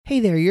Hey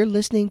there, you're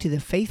listening to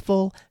the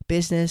Faithful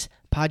Business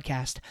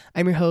Podcast.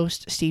 I'm your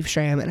host, Steve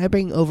Schramm, and I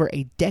bring over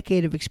a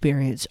decade of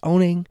experience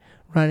owning,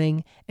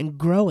 running, and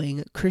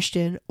growing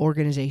Christian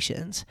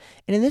organizations.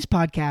 And in this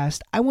podcast,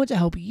 I want to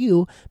help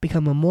you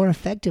become a more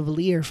effective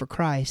leader for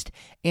Christ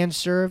and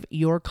serve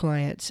your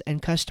clients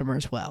and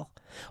customers well.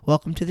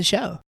 Welcome to the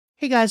show.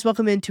 Hey guys,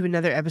 welcome into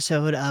another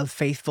episode of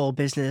Faithful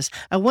Business.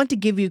 I want to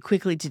give you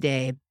quickly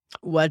today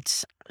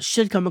what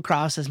should come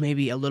across as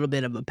maybe a little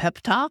bit of a pep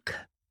talk.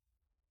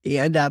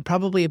 And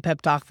probably a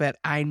pep talk that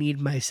I need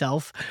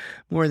myself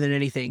more than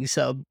anything.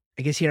 So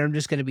I guess here I'm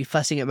just going to be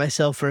fussing at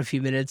myself for a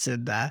few minutes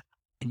and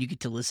you get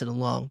to listen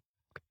along.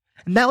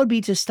 And that would be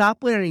to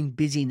stop wearing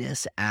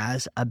busyness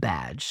as a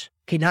badge.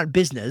 Okay, not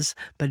business,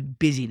 but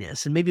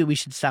busyness. And maybe we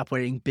should stop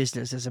wearing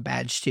business as a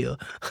badge too,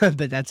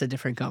 but that's a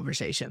different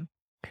conversation.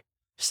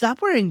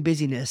 Stop wearing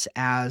busyness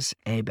as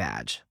a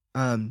badge.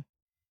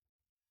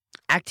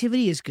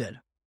 Activity is good.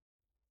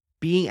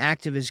 Being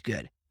active is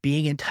good.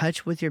 Being in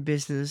touch with your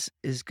business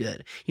is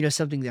good. You know,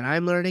 something that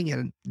I'm learning,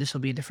 and this will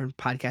be a different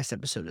podcast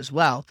episode as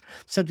well.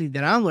 Something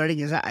that I'm learning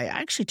is I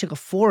actually took a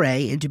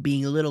foray into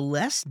being a little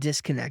less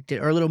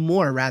disconnected, or a little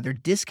more rather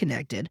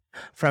disconnected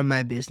from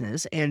my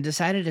business, and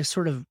decided to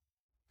sort of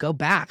go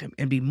back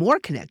and be more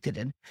connected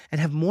and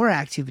have more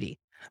activity.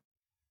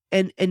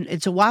 And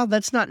so while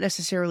that's not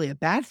necessarily a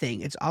bad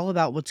thing, it's all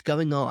about what's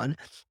going on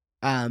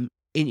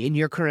in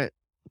your current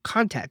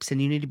context,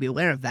 and you need to be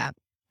aware of that.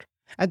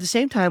 At the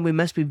same time, we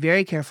must be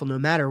very careful no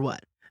matter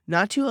what,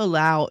 not to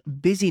allow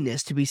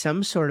busyness to be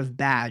some sort of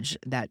badge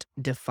that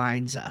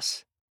defines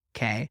us,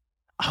 okay?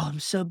 Oh, I'm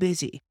so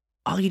busy.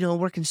 Oh, I'm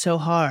working so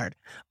hard.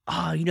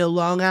 Oh,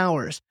 long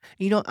hours.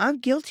 I'm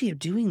guilty of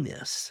doing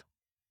this,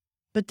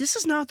 but this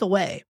is not the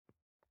way.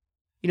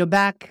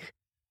 Back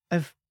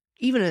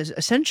even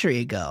a century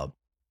ago,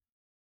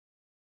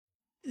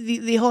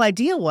 the whole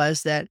idea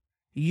was that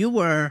you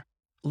were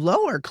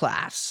lower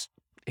class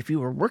if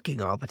you were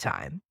working all the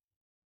time.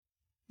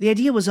 The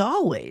idea was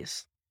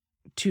always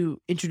to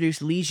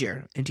introduce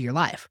leisure into your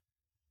life.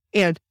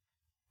 And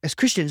as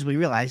Christians, we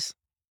realize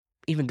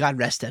even God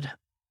rested.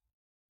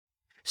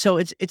 So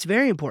it's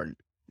very important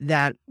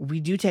that we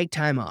do take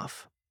time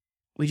off.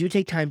 We do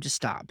take time to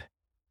stop.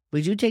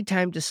 We do take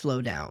time to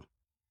slow down.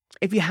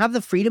 If you have the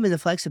freedom and the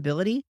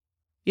flexibility,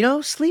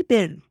 sleep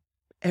in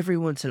every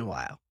once in a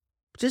while,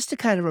 just to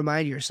kind of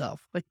remind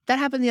yourself. Like that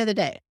happened the other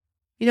day.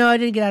 I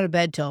didn't get out of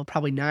bed till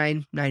probably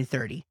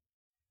 9:30.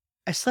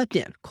 I slept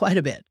in quite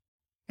a bit.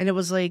 And it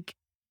was like,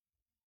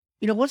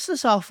 what's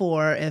this all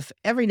for if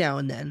every now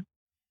and then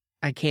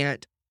I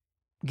can't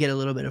get a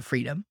little bit of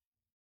freedom?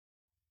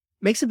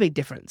 Makes a big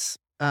difference.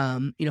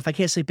 If I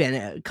can't sleep in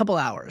a couple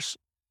hours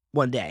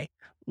one day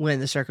when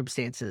the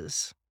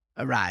circumstances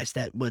arise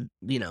that would,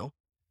 when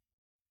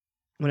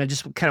I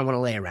just kind of want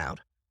to lay around.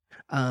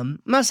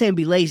 I'm not saying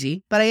be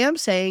lazy, but I am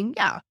saying,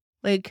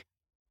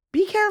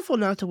 be careful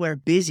not to wear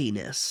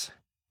busyness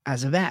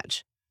as a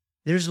badge.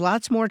 There's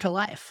lots more to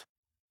life.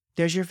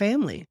 There's your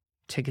family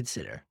to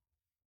consider.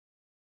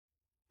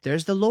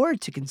 There's the Lord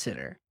to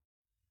consider.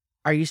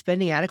 Are you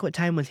spending adequate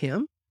time with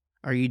Him?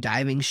 Are you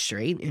diving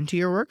straight into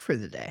your work for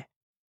the day?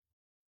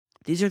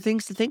 These are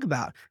things to think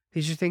about.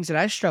 These are things that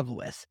I struggle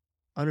with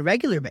on a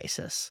regular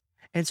basis.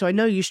 And so I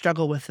know you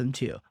struggle with them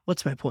too.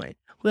 What's my point?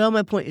 Well,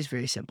 my point is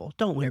very simple.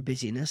 Don't wear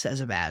busyness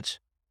as a badge.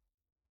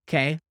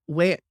 Okay?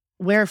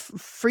 Wear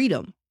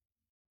freedom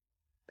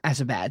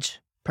as a badge,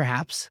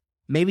 perhaps.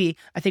 Maybe,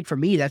 I think for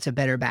me, that's a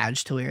better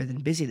badge to wear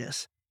than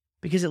busyness.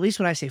 Because at least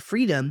when I say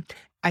freedom,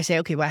 I say,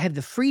 okay, well, I have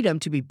the freedom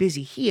to be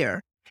busy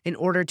here in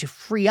order to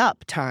free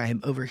up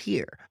time over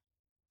here.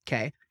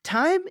 Okay?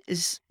 Time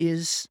is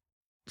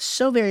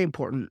so very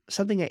important,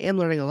 something I am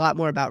learning a lot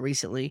more about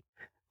recently.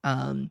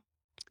 And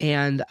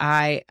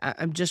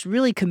I'm just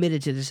really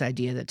committed to this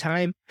idea that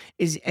time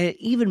is an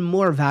even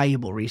more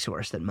valuable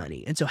resource than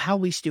money. And so how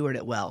we steward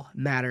it well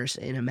matters,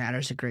 and it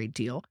matters a great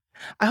deal.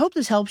 I hope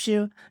this helps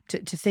you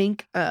to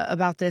think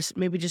about this,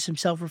 maybe just some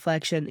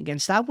self-reflection. Again,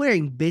 stop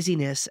wearing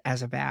busyness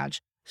as a badge.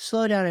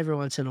 Slow down every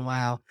once in a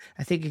while.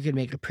 I think it could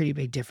make a pretty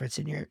big difference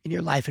in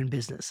your life and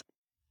business.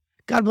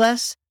 God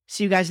bless.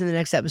 See you guys in the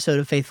next episode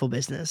of Faithful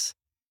Business.